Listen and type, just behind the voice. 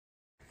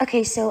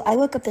Okay, so I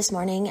woke up this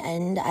morning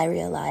and I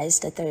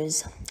realized that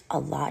there's a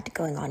lot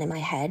going on in my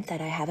head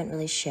that I haven't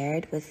really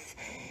shared with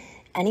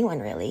anyone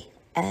really.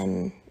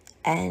 And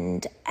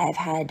I've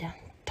had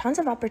tons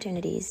of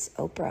opportunities,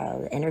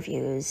 Oprah,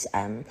 interviews,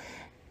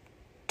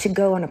 to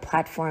go on a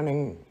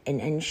platform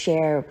and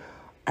share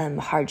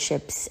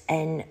hardships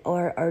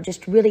or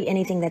just really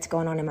anything that's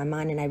going on in my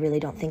mind. And I really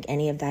don't think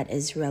any of that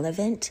is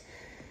relevant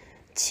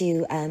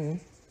to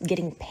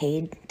getting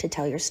paid to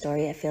tell your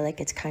story. I feel like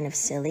it's kind of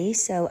silly.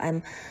 So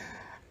I'm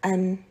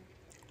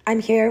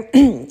here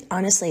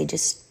honestly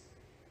just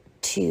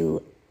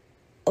to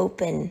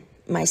open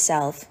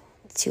myself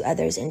to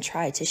others and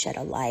try to shed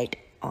a light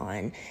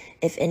on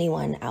if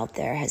anyone out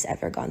there has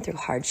ever gone through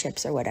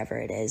hardships or whatever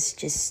it is,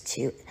 just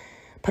to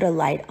put a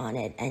light on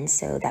it. And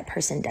so that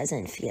person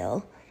doesn't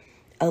feel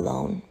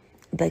alone,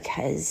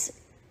 because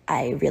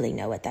I really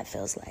know what that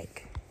feels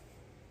like.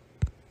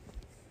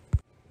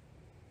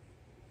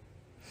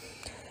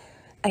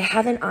 I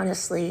haven't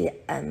honestly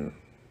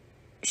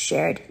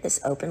shared this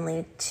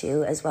openly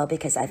too as well,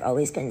 because I've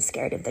always been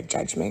scared of the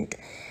judgment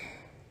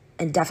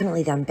and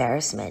definitely the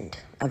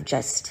embarrassment of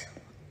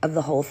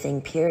the whole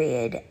thing,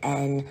 period,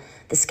 and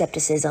the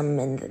skepticism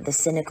and the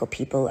cynical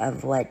people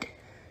of what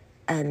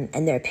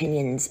and their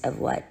opinions of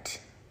what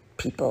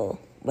people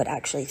would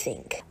actually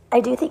think. I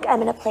do think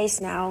I'm in a place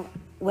now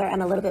where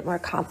I'm a little bit more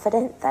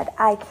confident that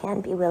I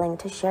can be willing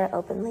to share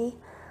openly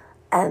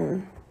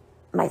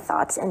my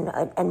thoughts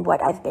and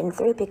what I've been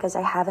through, because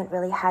I haven't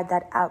really had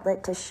that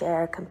outlet to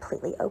share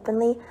completely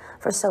openly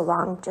for so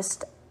long,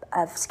 just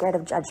scared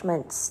of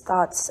judgments,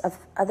 thoughts of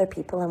other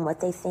people and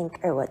what they think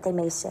or what they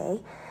may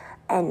say.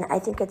 And I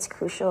think it's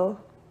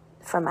crucial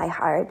for my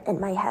heart and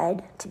my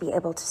head to be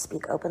able to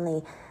speak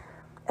openly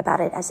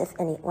about it as if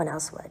anyone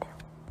else would.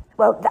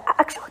 Well, the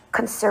actual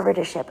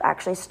conservatorship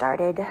actually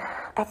started,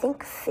 I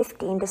think,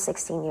 15 to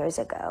 16 years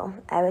ago.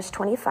 I was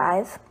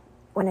 25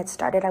 when it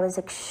started. I was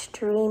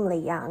extremely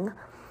young.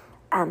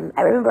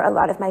 I remember a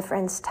lot of my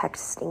friends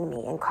texting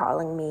me and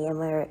calling me, and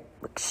we were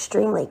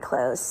extremely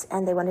close,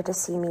 and they wanted to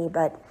see me,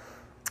 but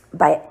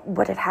by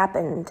what had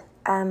happened,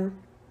 I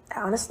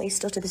honestly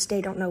still to this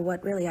day don't know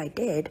what really I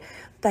did,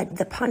 but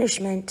the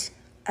punishment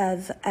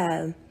of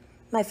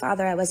my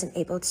father, I wasn't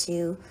able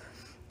to,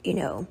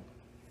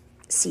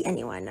 see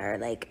anyone or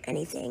like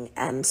anything.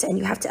 And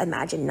you have to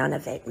imagine none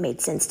of it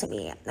made sense to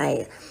me.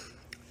 I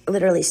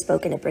literally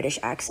spoke in a British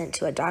accent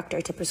to a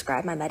doctor to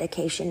prescribe my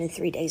medication, and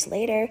 3 days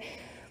later,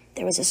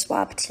 there was a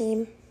swap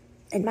team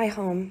in my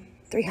home,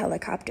 3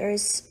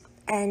 helicopters,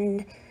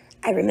 and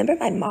I remember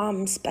my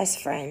mom's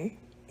best friend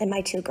and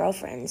my 2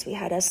 girlfriends. We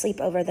had a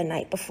sleepover the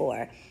night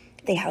before.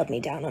 They held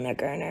me down on a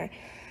gurner,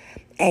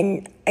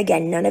 and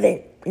again, none of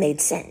it made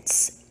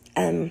sense.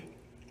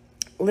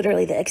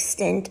 Literally, the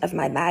extent of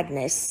my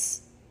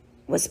madness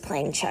was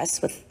playing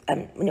chess with,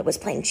 when it was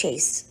playing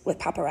chase with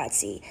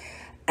paparazzi,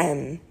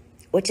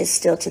 which is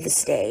still to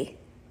this day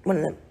one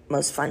of the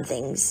most fun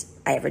things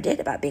I ever did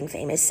about being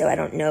famous. So I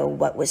don't know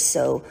what was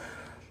so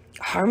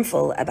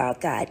harmful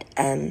about that.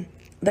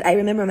 But I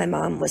remember my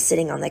mom was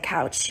sitting on the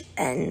couch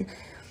and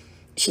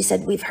she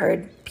said, "We've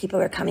heard people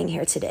are coming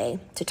here today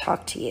to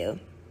talk to you.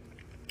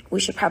 We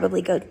should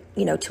probably go,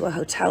 to a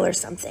hotel or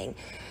something."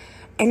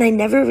 And I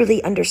never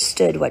really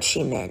understood what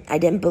she meant. I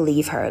didn't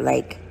believe her.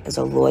 Like, is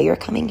a lawyer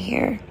coming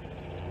here?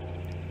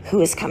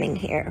 Who is coming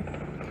here?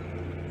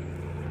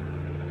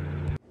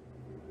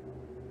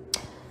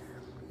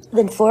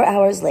 Then 4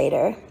 hours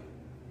later,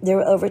 there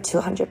were over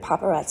 200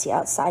 paparazzi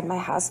outside my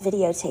house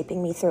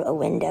videotaping me through a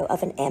window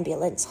of an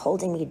ambulance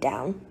holding me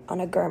down on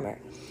a gurner.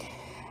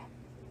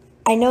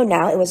 I know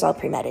now it was all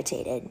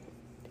premeditated.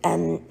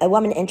 A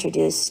woman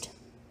introduced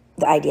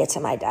the idea to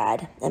my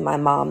dad, and my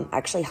mom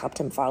actually helped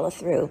him follow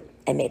through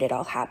and made it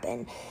all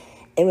happen.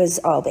 It was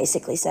all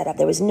basically set up.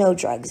 There was no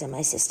drugs in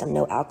my system,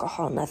 no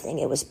alcohol, nothing.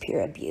 It was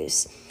pure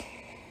abuse.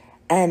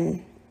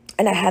 And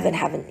I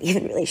haven't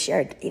even really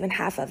shared even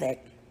half of it.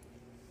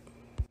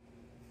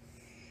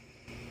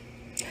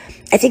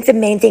 I think the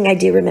main thing I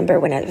do remember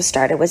when it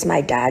started was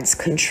my dad's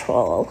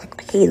control.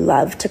 He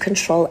loved to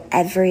control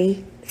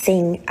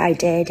everything I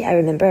did. I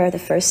remember the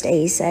first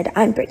day he said,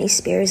 "I'm Britney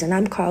Spears and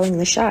I'm calling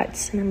the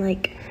shots." And I'm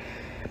like,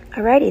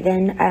 alrighty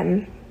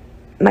then.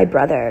 My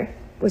brother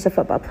was a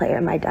football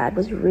player. My dad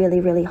was really,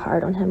 really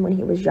hard on him when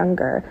he was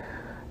younger,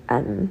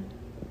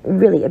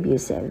 really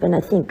abusive. And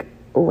I think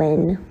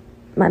when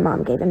my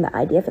mom gave him the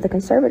idea for the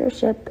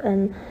conservatorship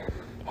and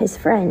his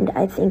friend,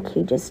 I think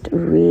he just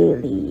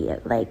really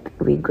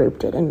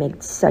regrouped it and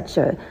made such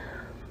a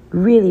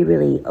really,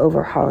 really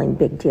overhauling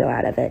big deal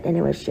out of it. And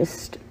it was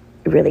just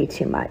really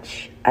too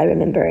much. I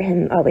remember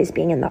him always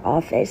being in the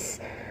office,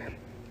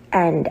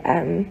 and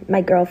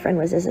my girlfriend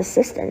was his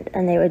assistant,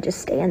 and they would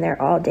just stay in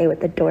there all day with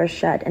the door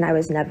shut, and I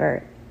was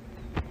never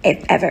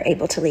ever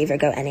able to leave or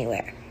go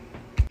anywhere.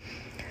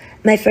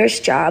 My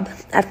first job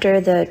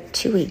after the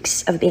 2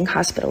 weeks of being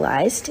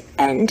hospitalized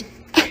and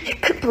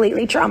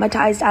completely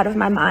traumatized out of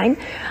my mind,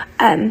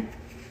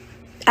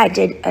 I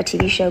did a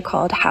TV show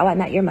called How I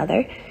Met Your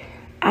Mother,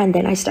 and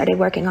then I started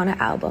working on an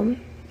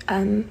album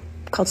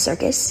called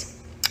Circus.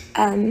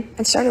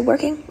 and started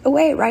working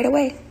away right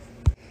away.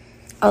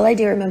 All I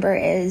do remember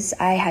is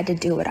I had to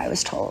do what I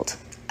was told.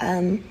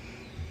 I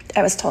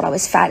was told I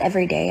was fat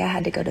every day. I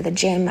had to go to the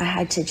gym. I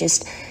had to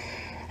just,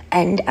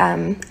 and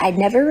I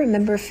never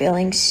remember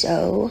feeling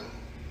so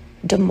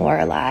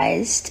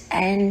demoralized,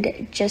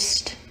 and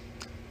just,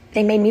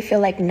 they made me feel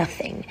like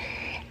nothing.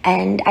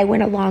 And I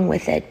went along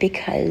with it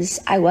because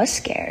I was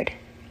scared.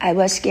 I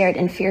was scared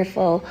and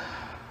fearful.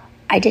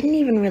 I didn't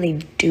even really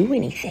do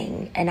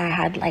anything. And I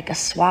had like a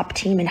swap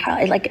team and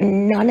how, like,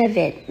 none of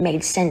it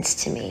made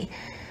sense to me.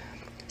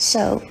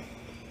 So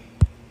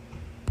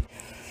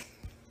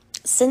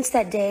since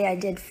that day, I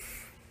did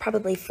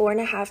probably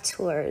 4.5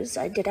 tours.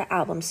 I did an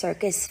album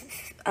circus,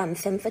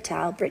 Femme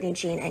Fatale, Britney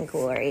Jean, and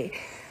Glory.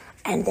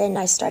 And then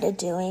I started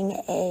doing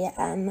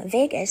a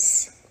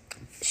Vegas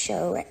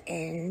show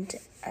in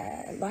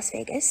Las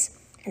Vegas.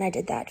 And I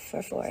did that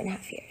for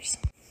 4.5 years.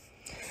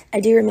 I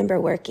do remember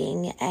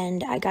working,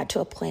 and I got to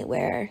a point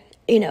where,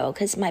 you know,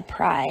 because my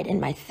pride in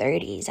my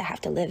 30s, I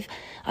have to live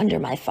under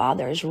my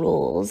father's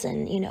rules.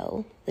 And, you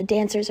know, the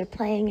dancers are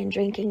playing and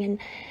drinking and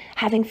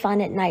having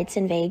fun at nights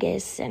in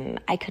Vegas,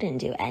 and I couldn't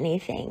do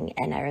anything.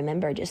 And I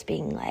remember just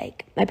being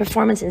like, my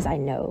performances, I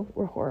know,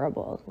 were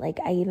horrible. Like,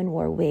 I even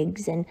wore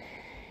wigs, and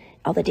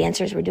all the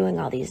dancers were doing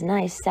all these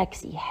nice,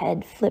 sexy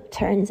head flip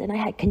turns, and I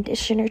had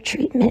conditioner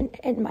treatment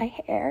in my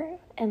hair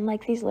and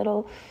like these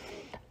little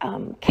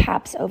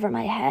caps over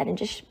my head, and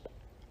just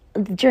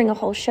during a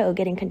whole show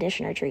getting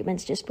conditioner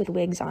treatments just with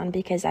wigs on,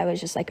 because I was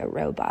just like a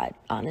robot.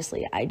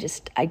 Honestly, I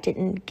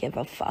didn't give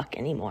a fuck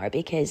anymore,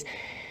 because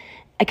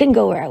I couldn't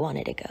go where I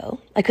wanted to go.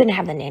 I couldn't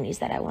have the nannies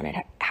that I wanted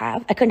to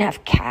have. I couldn't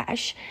have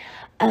cash.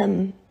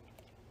 And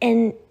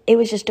it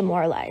was just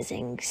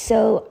demoralizing.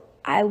 So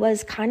I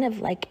was kind of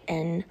like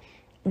in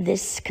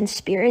this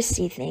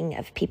conspiracy thing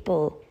of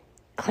people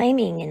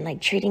claiming and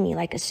like treating me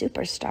like a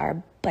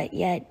superstar, but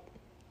yet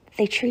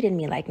they treated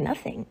me like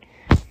nothing.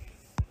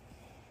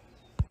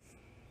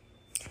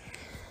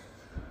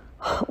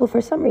 Well, for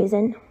some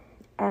reason,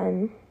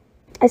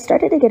 I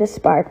started to get a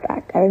spark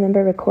back. I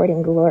remember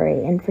recording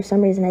Glory, and for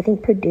some reason, I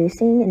think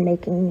producing and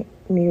making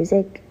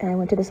music, and I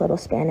went to this little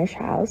Spanish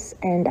house,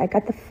 and I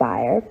got the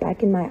fire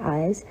back in my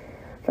eyes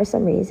for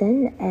some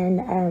reason,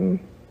 and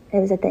it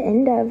was at the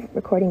end of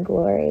recording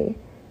Glory,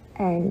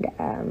 and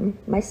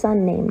my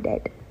son named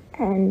it,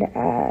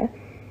 and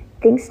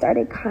things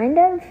started kind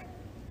of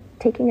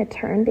taking a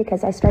turn,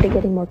 because I started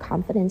getting more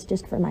confidence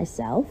just for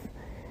myself.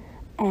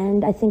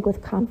 And I think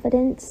with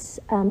confidence,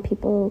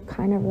 people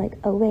kind of like,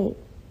 oh,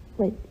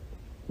 wait,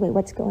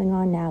 what's going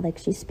on now? Like,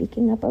 she's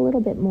speaking up a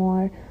little bit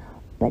more,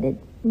 but it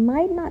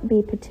might not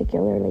be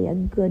particularly a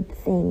good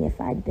thing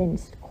if I'd been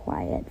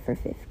quiet for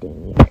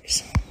 15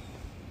 years.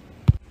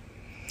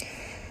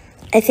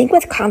 I think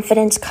with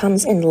confidence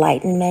comes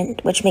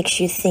enlightenment, which makes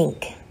you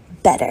think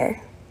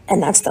better.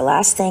 And that's the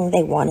last thing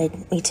they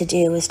wanted me to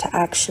do, is to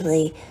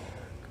actually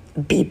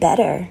be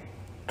better,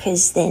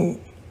 because then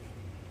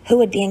who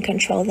would be in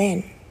control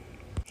then?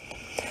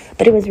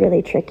 But it was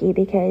really tricky,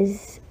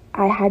 because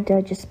I had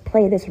to just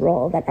play this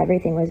role that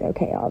everything was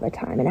okay all the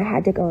time, and I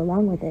had to go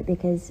along with it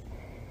because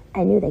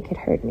I knew they could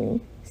hurt me.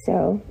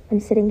 So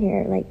I'm sitting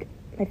here, like,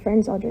 my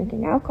friends all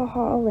drinking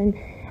alcohol and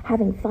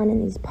having fun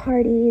in these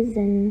parties,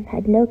 and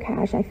had no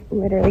cash. I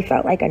literally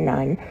felt like a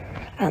nun.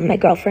 My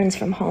girlfriends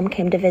from home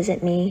came to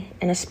visit me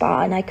in a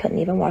spa, and I couldn't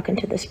even walk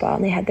into the spa,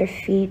 and they had their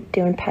feet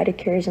doing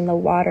pedicures in the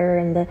water,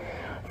 and the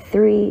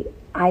 3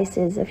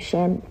 ices of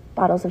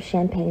bottles of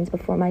champagnes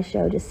before my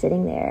show just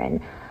sitting there.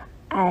 And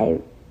I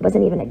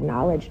wasn't even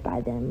acknowledged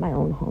by them, my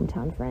own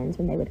hometown friends,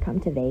 when they would come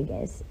to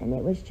Vegas. And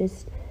it was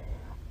just,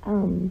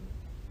 it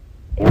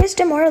was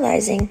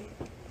demoralizing,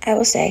 I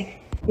will say.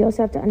 You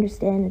also have to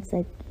understand, it's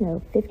like,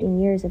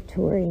 15 years of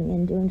touring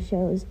and doing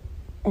shows,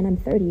 and I'm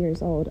 30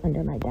 years old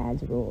under my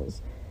dad's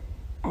rules.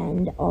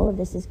 And all of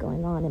this is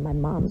going on, and my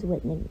mom's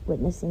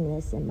witnessing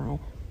this, and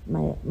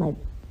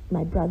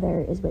my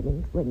brother is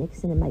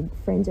witnessing, and my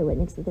friends are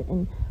witnessing it,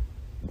 and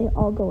they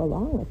all go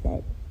along with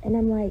it. And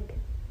I'm like,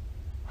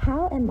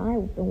 how am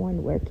I the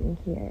one working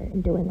here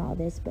and doing all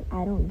this, but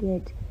I don't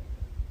get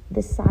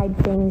the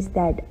side things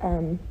that,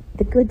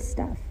 the good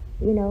stuff,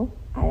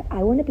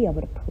 I want to be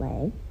able to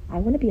play. I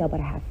want to be able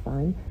to have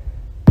fun.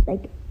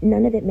 Like,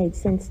 none of it made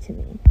sense to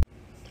me.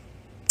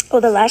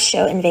 Well, the last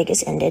show in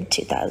Vegas ended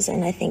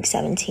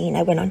 2017.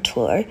 I went on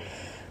tour,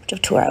 which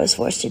of tour I was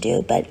forced to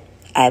do, but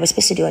I was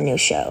supposed to do a new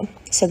show.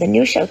 So the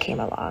new show came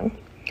along.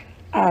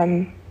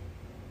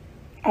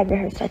 I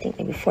rehearsed, I think,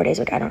 maybe 4 days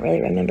ago. I don't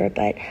really remember,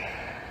 but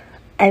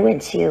I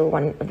went to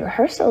one of the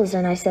rehearsals,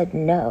 and I said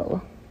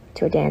no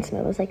to a dance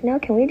move. I was like, no,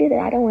 can we do that?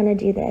 I don't want to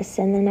do this.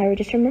 And then I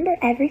just remember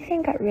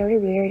everything got really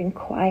weird and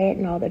quiet,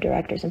 and all the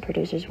directors and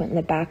producers went in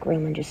the back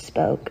room and just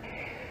spoke.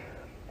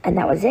 And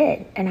that was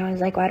it. And I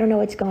was like, well, I don't know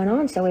what's going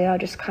on. So we all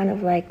just kind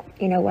of like,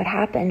 what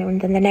happened?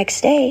 And then the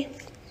next day,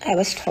 I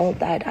was told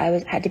that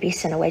I had to be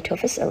sent away to a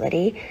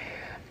facility,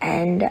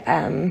 and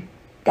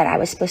that I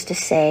was supposed to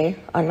say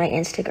on my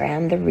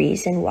Instagram the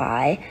reason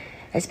why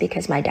is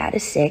because my dad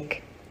is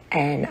sick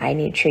and I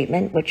need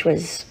treatment, which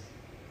was,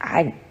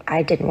 I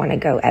I didn't want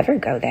to ever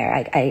go there.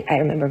 I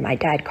remember my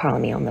dad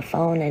calling me on the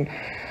phone, and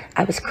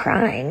I was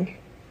crying,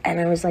 and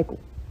I was like,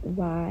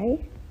 why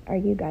are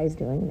you guys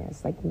doing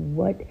this? Like,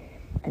 what?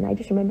 And I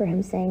just remember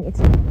him saying, it's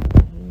not in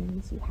your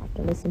hands. You have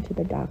to listen to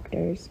the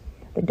doctors.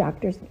 The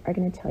doctors are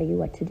going to tell you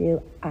what to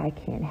do. I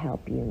can't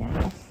help you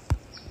now.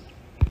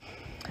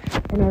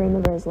 And I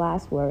remember his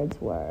last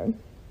words were,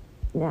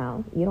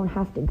 now, you don't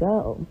have to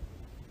go,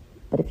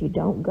 but if you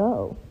don't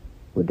go,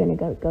 we're going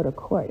to go to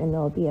court, and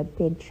there'll be a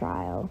big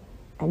trial,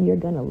 and you're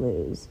going to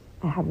lose.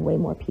 I have way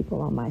more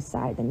people on my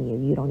side than you.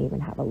 You don't even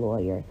have a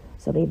lawyer,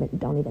 so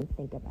don't even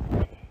think about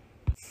it.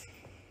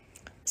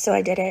 So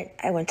I did it.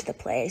 I went to the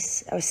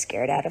place. I was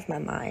scared out of my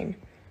mind.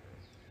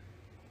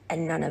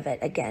 And none of it,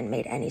 again,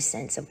 made any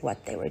sense of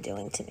what they were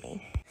doing to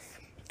me.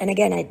 And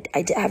again,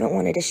 I haven't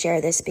wanted to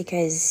share this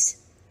because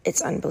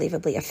it's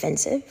unbelievably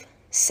offensive,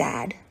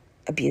 sad,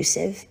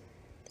 abusive.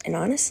 And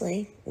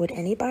honestly, would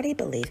anybody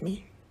believe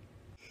me?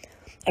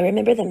 I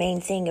remember the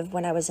main thing of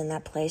when I was in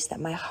that place, that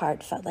my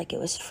heart felt like it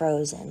was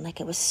frozen,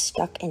 like it was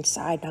stuck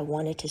inside, and I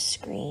wanted to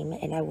scream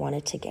and I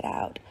wanted to get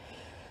out.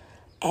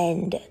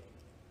 And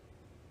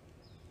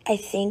I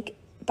think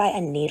by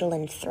a needle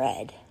and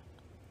thread,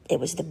 it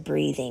was the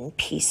breathing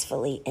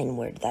peacefully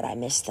inward that I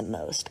missed the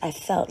most. I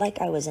felt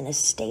like I was in a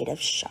state of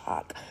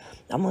shock,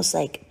 almost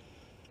like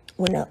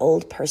when an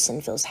old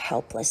person feels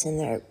helpless and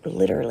they're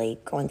literally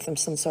going through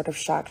some sort of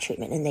shock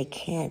treatment and they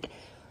can't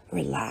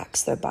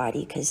relax their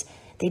body because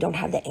they don't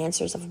have the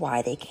answers of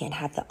why they can't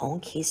have their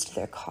own keys to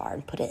their car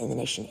and put it in the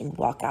ignition and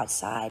walk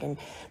outside, and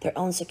their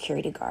own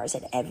security guards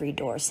at every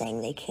door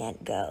saying they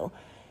can't go.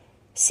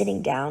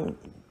 Sitting down,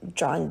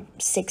 drawing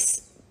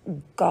 6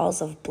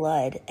 galls of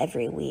blood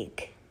every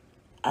week.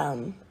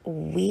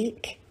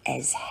 Weak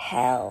as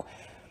hell.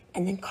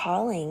 And then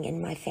calling,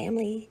 and my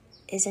family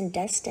is in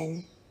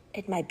Destin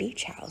at my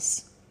beach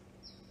house.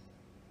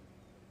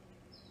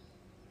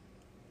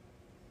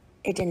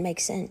 It didn't make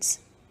sense.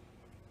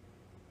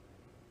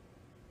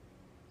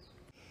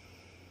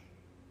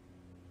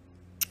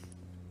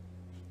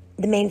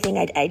 The main thing,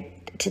 I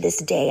to this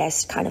day, I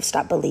kind of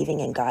stopped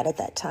believing in God at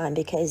that time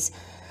because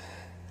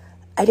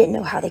I didn't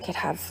know how they could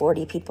have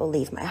 40 people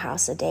leave my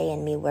house a day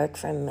and me work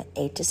from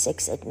 8 to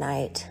 6 at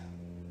night.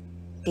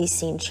 Be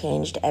seen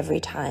changed every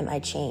time I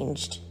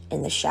changed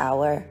in the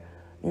shower.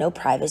 No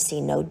privacy,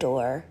 no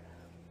door,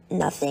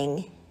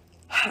 nothing.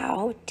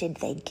 How did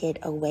they get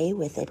away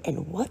with it?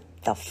 And what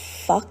the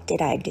fuck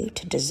did I do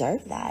to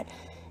deserve that?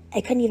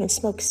 I couldn't even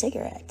smoke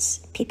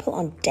cigarettes. People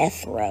on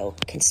death row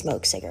can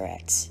smoke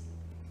cigarettes.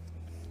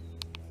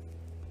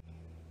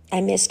 I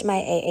missed my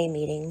AA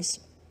meetings.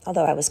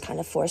 Although I was kind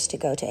of forced to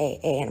go to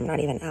AA, and I'm not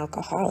even an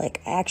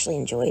alcoholic, I actually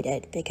enjoyed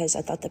it because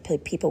I thought the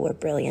people were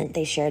brilliant.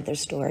 They shared their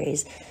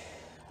stories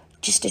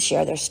just to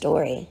share their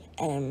story,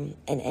 and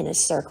in a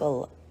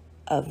circle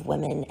of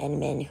women and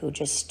men who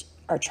just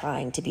are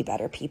trying to be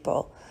better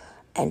people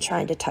and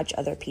trying to touch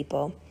other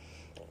people.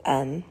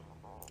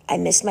 I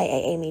missed my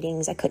AA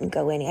meetings. I couldn't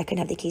go in. I couldn't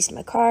have the keys to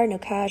my car, no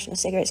cash, no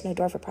cigarettes, no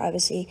door for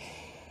privacy.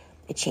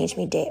 It changed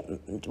me,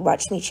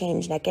 watched me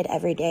change naked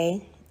every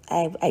day.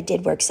 I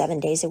did work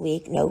 7 days a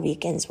week. No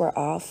weekends were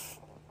off.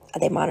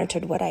 They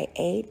monitored what I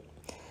ate.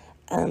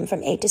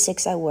 From 8 to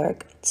 6, I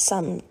work.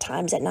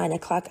 Sometimes at 9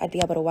 o'clock, I'd be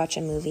able to watch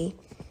a movie.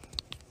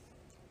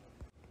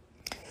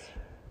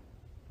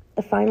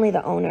 Finally,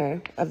 the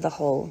owner of the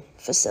whole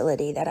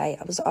facility that I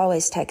was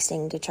always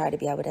texting to try to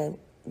be able to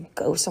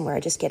go somewhere,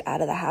 just get out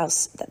of the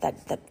house,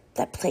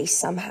 that place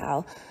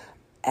somehow,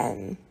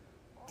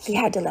 he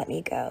had to let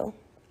me go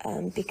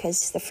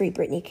because the Free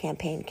Britney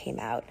campaign came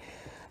out.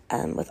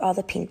 With all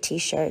the pink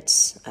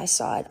T-shirts. I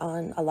saw it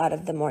on a lot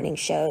of the morning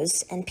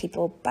shows, and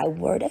people by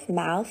word of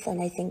mouth,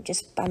 and I think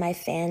just by my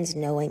fans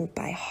knowing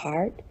by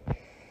heart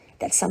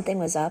that something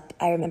was up.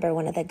 I remember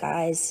one of the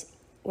guys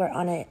were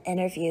on an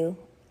interview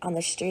on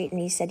the street, and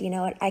he said, you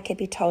know what, I could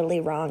be totally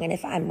wrong, and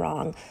if I'm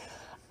wrong,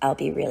 I'll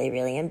be really,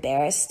 really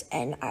embarrassed,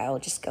 and I'll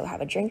just go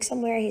have a drink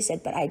somewhere. He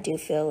said, but I do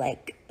feel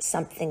like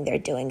they're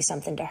doing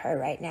something to her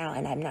right now,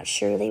 and I'm not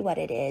surely what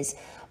it is,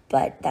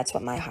 but that's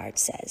what my heart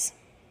says.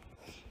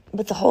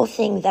 But the whole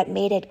thing that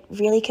made it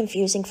really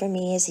confusing for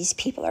me is these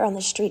people are on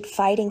the street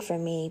fighting for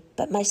me,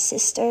 but my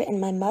sister and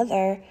my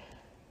mother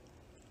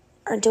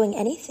aren't doing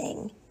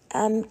anything.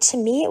 To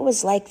me, it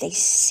was like they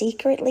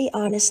secretly,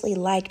 honestly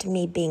liked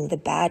me being the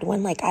bad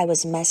one, like I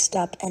was messed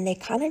up, and they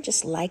kind of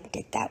just liked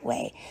it that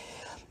way.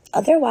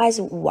 Otherwise,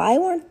 why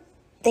weren't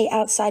they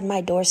outside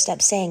my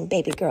doorstep saying,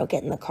 baby girl,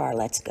 get in the car,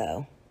 let's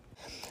go?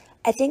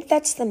 I think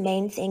that's the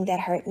main thing that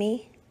hurt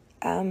me.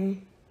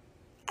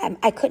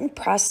 I couldn't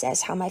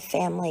process how my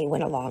family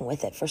went along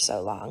with it for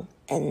so long.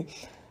 And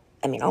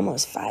I mean,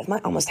 almost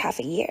half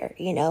a year,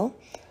 you know?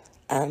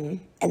 And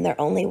their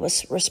only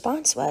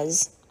response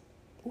was,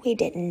 we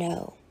didn't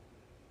know.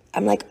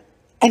 I'm like,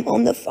 I'm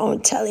on the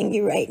phone telling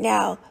you right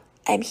now,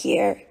 I'm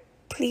here,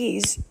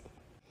 please.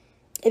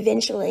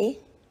 Eventually,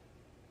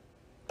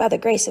 by the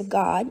grace of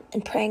God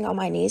and praying on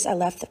my knees, I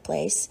left the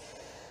place.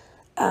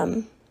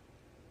 But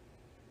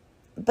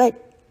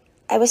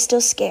I was still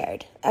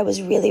scared. I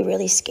was really,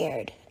 really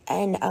scared.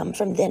 And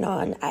from then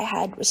on, I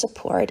had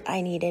support.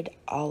 I needed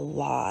a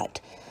lot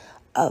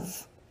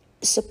of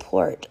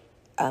support.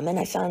 And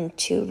I found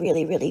two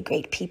really, really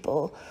great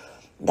people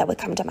that would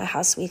come to my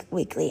house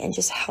weekly and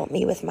just help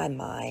me with my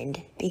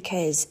mind,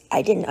 because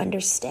I didn't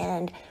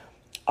understand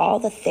all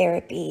the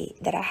therapy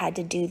that I had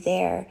to do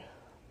there.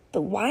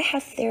 But why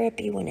have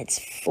therapy when it's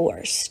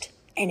forced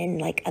and in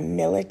like a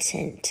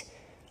militant,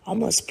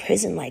 almost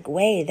prison-like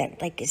way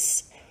that like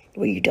is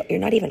where you're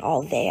not even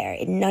all there?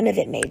 None of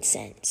it made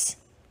sense.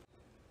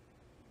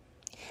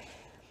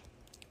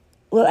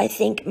 Well, I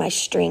think my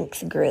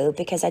strength grew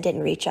because I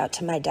didn't reach out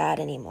to my dad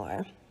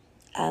anymore.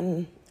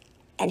 And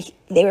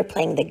they were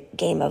playing the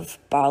game of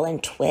ball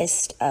and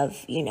twist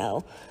of,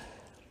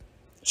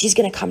 she's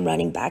going to come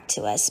running back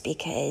to us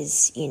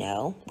because,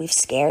 we've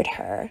scared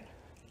her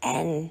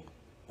and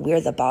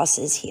we're the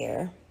bosses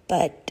here.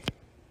 But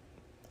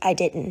I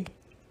didn't.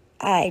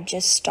 I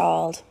just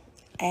stalled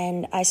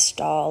and I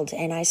stalled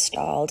and I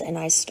stalled and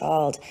I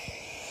stalled.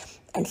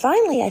 And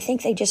finally, I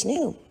think they just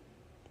knew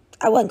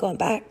I wasn't going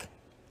back.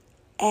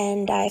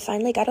 And I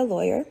finally got a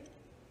lawyer.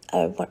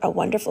 A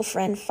wonderful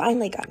friend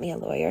finally got me a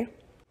lawyer.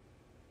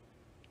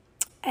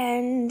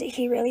 And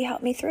he really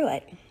helped me through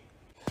it.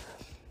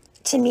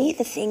 To me,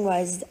 the thing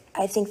was,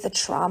 I think the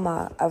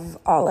trauma of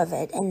all of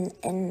it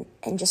and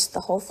just the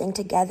whole thing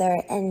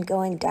together, and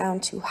going down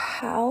to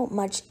how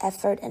much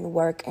effort and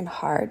work and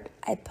heart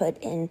I put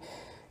in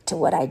to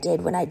what I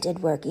did when I did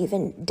work,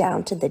 even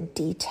down to the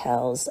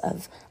details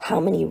of how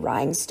many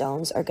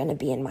rhinestones are going to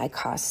be in my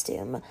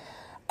costume.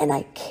 And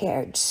I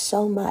cared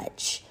so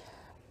much,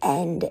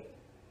 and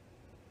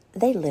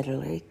they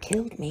literally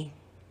killed me.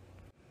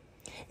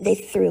 They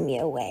threw me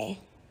away.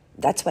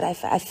 That's what I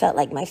felt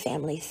like my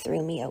family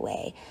threw me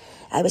away.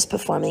 I was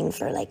performing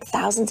for like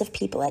thousands of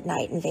people at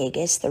night in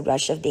Vegas, the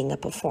rush of being a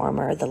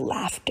performer, the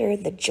laughter,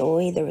 the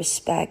joy, the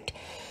respect.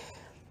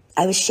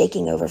 I was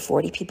shaking over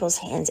 40 people's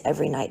hands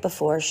every night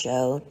before a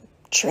show,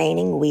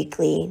 training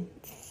weekly,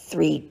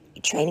 3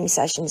 training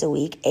sessions a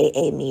week,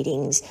 AA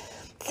meetings,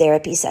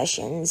 therapy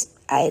sessions.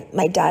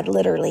 My dad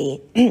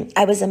literally,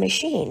 I was a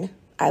machine.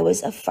 I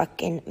was a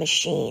fucking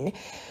machine.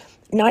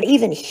 Not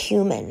even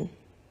human,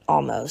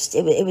 almost.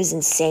 It was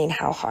insane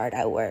how hard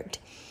I worked.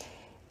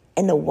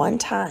 And the one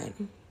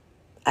time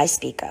I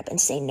speak up and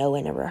say no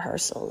in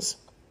rehearsals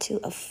to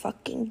a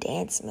fucking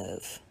dance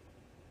move,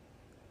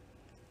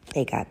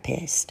 they got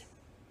pissed.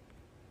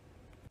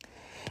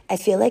 I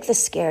feel like the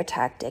scare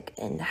tactic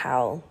and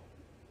how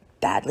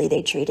badly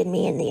they treated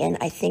me in the end,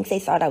 I think they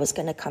thought I was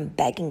going to come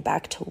begging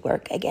back to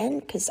work again,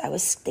 because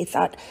they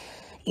thought,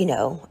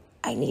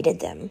 I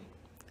needed them.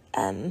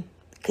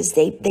 Because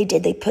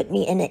they put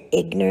me in an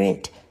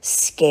ignorant,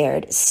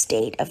 scared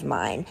state of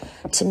mind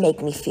to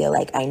make me feel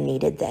like I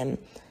needed them.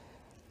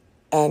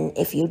 And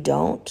if you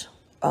don't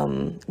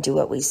do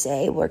what we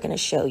say, we're going to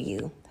show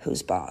you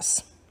who's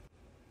boss.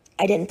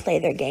 I didn't play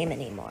their game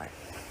anymore.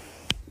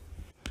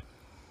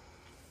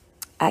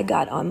 I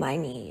got on my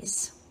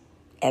knees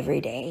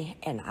every day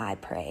and I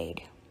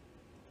prayed.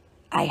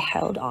 I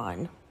held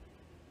on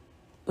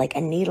like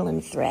a needle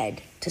and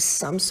thread to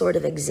some sort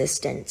of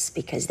existence,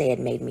 because they had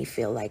made me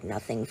feel like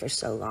nothing for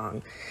so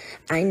long.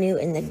 I knew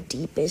in the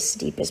deepest,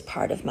 deepest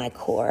part of my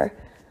core,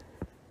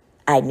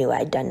 I knew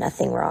I'd done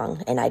nothing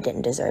wrong and I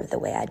didn't deserve the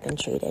way I'd been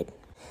treated.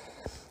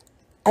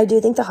 I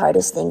do think the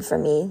hardest thing for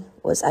me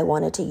was I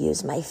wanted to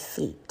use my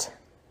feet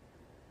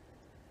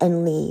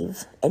and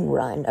leave and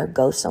run or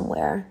go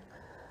somewhere.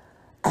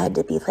 I had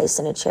to be placed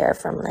in a chair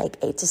from like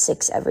 8 to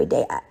 6 every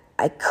day.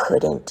 I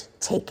couldn't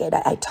take it.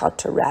 I talked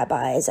to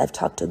rabbis. I've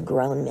talked to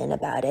grown men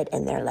about it,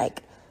 and they're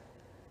like,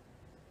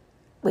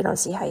 we don't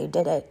see how you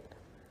did it.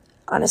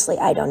 Honestly,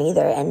 I don't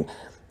either. And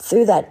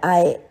through that,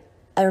 I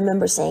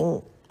remember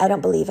saying, I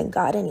don't believe in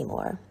God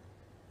anymore.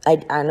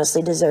 I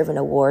honestly deserve an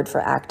award for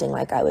acting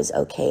like I was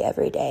okay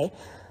every day.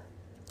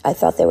 I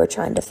thought they were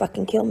trying to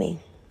fucking kill me.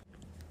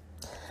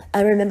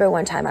 I remember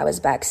one time I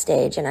was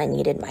backstage and I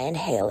needed my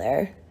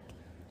inhaler.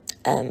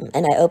 And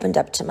I opened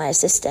up to my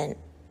assistant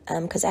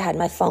because I had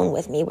my phone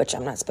with me, which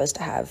I'm not supposed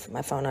to have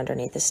my phone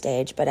underneath the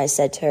stage. But I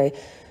said to her,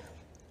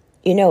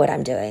 you know what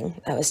I'm doing.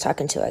 I was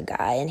talking to a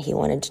guy and he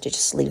wanted to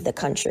just leave the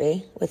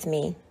country with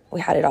me.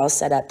 We had it all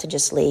set up to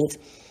just leave.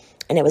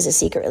 And it was a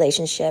secret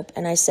relationship.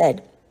 And I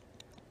said,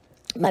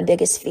 my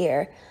biggest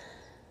fear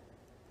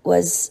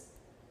was,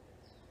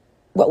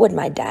 what would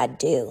my dad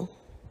do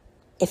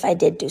if I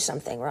did do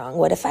something wrong?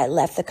 What if I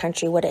left the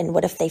country? And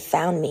what if they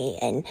found me?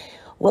 And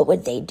what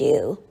would they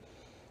do?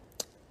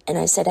 And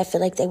I said, I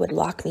feel like they would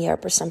lock me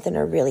up or something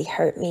or really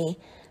hurt me.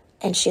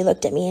 And she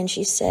looked at me and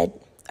she said,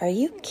 are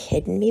you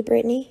kidding me,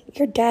 Britney?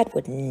 Your dad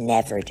would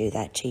never do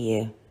that to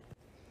you.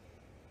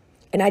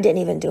 And I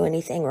didn't even do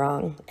anything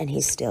wrong, and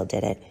he still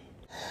did it.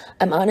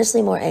 I'm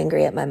honestly more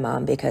angry at my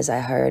mom because I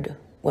heard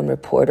when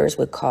reporters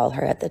would call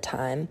her at the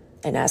time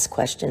and ask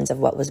questions of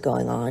what was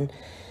going on,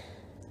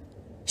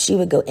 she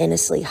would go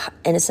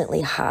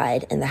innocently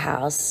hide in the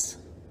house,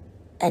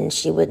 and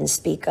she wouldn't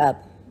speak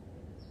up.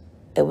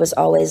 It was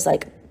always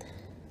like,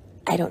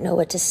 I don't know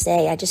what to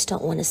say. I just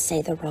don't want to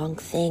say the wrong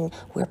thing.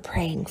 We're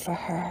praying for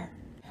her.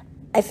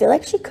 I feel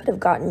like she could have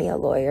gotten me a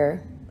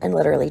lawyer in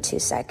literally 2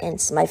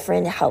 seconds. My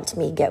friend helped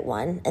me get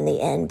one in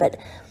the end, but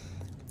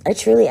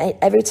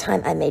every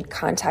time I made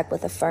contact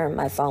with a firm,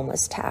 my phone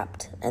was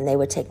tapped, and they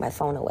would take my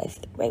phone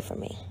away from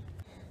me.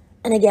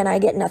 And again, I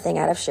get nothing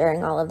out of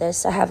sharing all of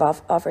this. I have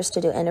offers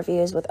to do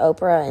interviews with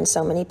Oprah and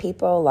so many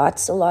people,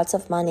 lots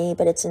of money,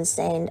 but it's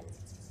insane.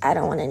 I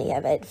don't want any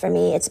of it. For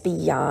me, it's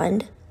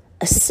beyond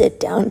a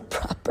sit-down,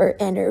 proper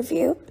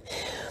interview.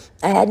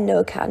 I had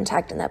no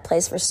contact in that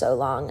place for so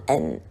long,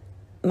 and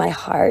my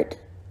heart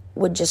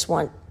would just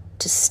want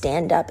to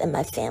stand up in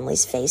my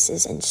family's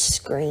faces and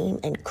scream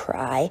and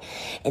cry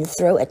and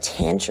throw a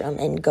tantrum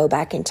and go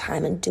back in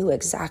time and do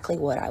exactly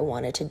what I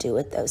wanted to do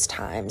at those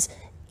times.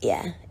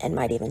 Yeah, and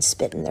might even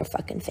spit in their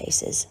fucking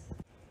faces.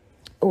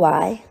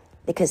 Why?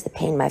 Because the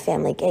pain my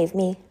family gave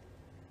me,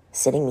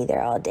 sitting me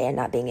there all day and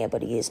not being able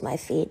to use my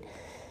feet,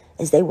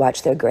 as they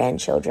watch their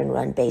grandchildren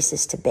run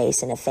bases to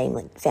base in a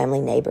family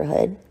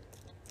neighborhood,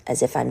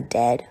 as if I'm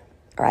dead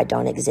or I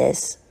don't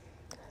exist,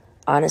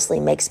 honestly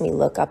makes me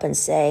look up and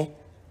say,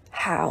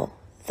 how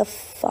the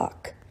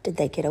fuck did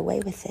they get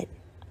away with it?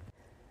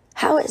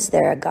 How is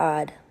there a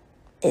God?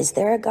 Is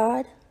there a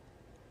God?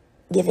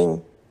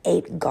 Giving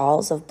 8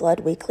 galls of blood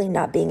weekly,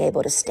 not being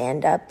able to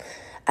stand up.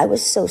 I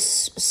was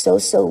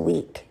so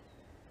weak.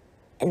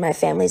 And my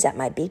family's at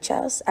my beach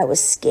house. I was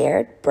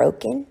scared,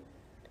 broken.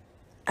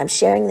 I'm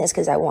sharing this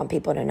because I want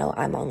people to know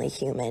I'm only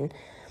human.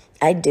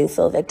 I do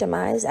feel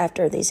victimized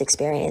after these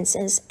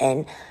experiences,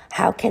 and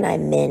how can I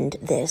mend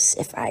this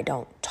if I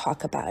don't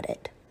talk about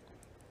it?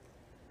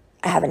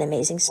 I have an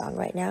amazing song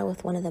right now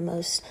with one of the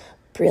most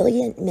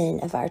brilliant men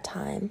of our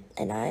time,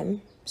 and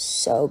I'm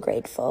so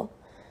grateful.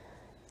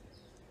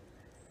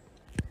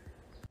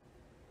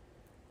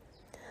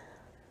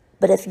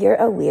 But if you're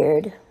a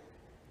weird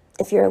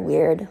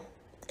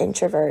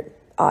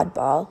introvert,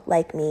 oddball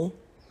like me,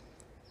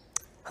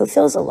 who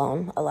feels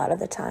alone a lot of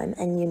the time,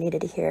 and you needed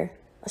to hear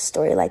a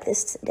story like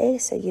this today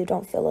so you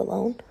don't feel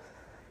alone,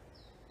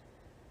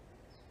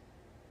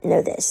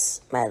 know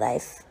this, my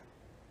life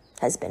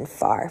has been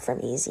far from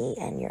easy,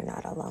 and you're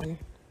not alone.